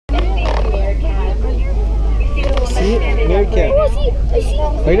can't. Oh, I see.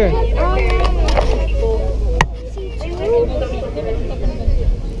 Right there.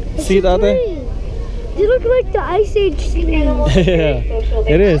 See it out there? They look like the Ice Age animals. Yeah,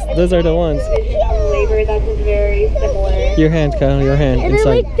 it is. Those are the ones. Your hand, Kyle. Your hand And inside.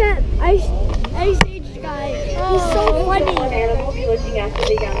 I like that Ice Age guy. He's so funny. One animal will be looking after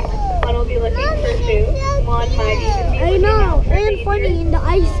the young. One will be looking for food. One might even be I looking know, out for and funny danger. in the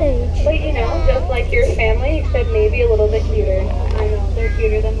Ice Age. But you know, just like your family, except maybe a little bit cuter. I know, they're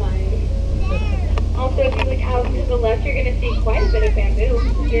cuter than mine. Also, if you look out to the left, you're going to see quite a bit of bamboo.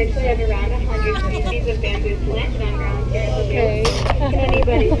 You actually have around 100 species of bamboo planted on ground here at the zoo. Can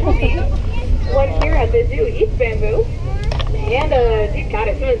anybody tell me what here at the zoo eats bamboo? Panda. You got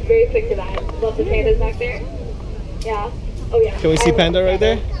it. Someone's very quick to that. Love the pandas back there. Yeah. Oh yeah. Can we see panda right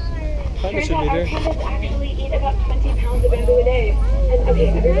there? Panda Turns should out be our there. pandas actually eat about 20 pounds of bamboo a day. And, okay,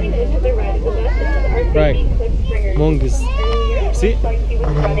 everybody knows to the right of the bus. This is our baby clip springer. Mongoose. Earlier, it See? looked like he was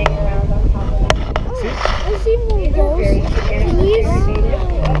running around on top of us. I see mongoose. These?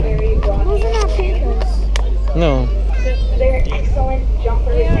 Those are not pandas. No. They're excellent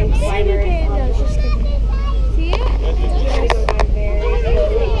jumpers and Baby climbers. pandas, just kidding. See it?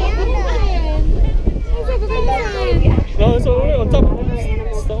 No, it's over on top.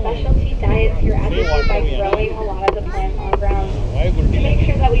 Specialty diets here at the zoo by growing a lot of the plants on ground to make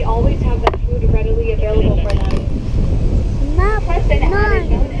sure that we always have that food readily available for them. Plus, an added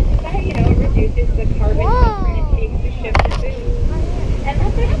bonus is that, you know, it reduces the carbon footprint it takes to ship the food. And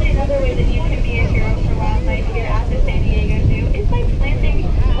that's actually another way that you can be a hero for wildlife here at the San Diego Zoo is by planting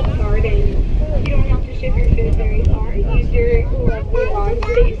a garden. You don't have to ship your food very far. Use your lovely lawn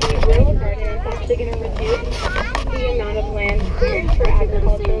space to grow a garden. It's actually going to reduce the amount of land cleared for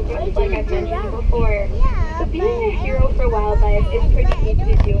agricultural growth, like I've mentioned before. So being a hero for wildlife is pretty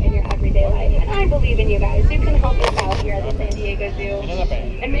easy to do in your everyday life. And I believe in you guys. You can help us out here at the San Diego Zoo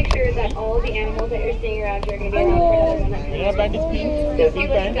and make sure that all of the animals that you're seeing around you are going to be around for another 100 years. So if you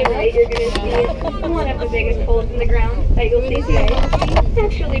look to the right, you're going to see one of the biggest holes in the ground that you'll see today. It's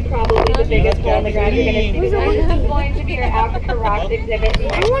actually probably the biggest hole in the ground you're going to see today. This is going to be our Africa Rocks exhibit.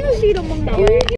 I want to see the mongoose.